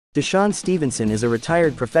DeSHAWN Stevenson is a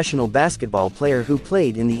retired professional basketball player who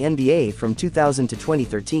played in the NBA from 2000 to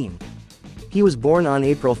 2013. He was born on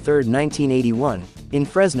April 3, 1981, in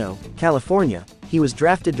Fresno, California. He was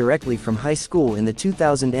drafted directly from high school in the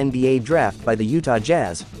 2000 NBA draft by the Utah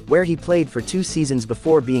Jazz, where he played for 2 seasons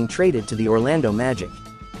before being traded to the Orlando Magic.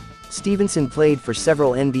 Stevenson played for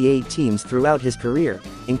several NBA teams throughout his career,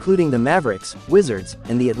 including the Mavericks, Wizards,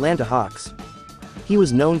 and the Atlanta Hawks. He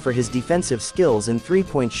was known for his defensive skills and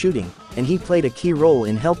three-point shooting, and he played a key role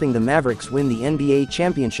in helping the Mavericks win the NBA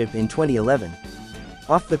championship in 2011.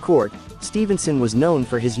 Off the court, Stevenson was known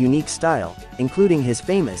for his unique style, including his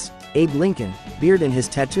famous Abe Lincoln beard and his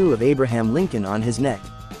tattoo of Abraham Lincoln on his neck.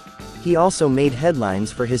 He also made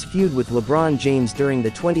headlines for his feud with LeBron James during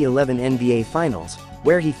the 2011 NBA Finals,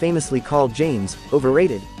 where he famously called James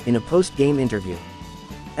overrated in a post-game interview.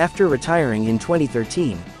 After retiring in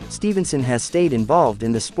 2013, Stevenson has stayed involved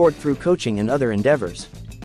in the sport through coaching and other endeavors.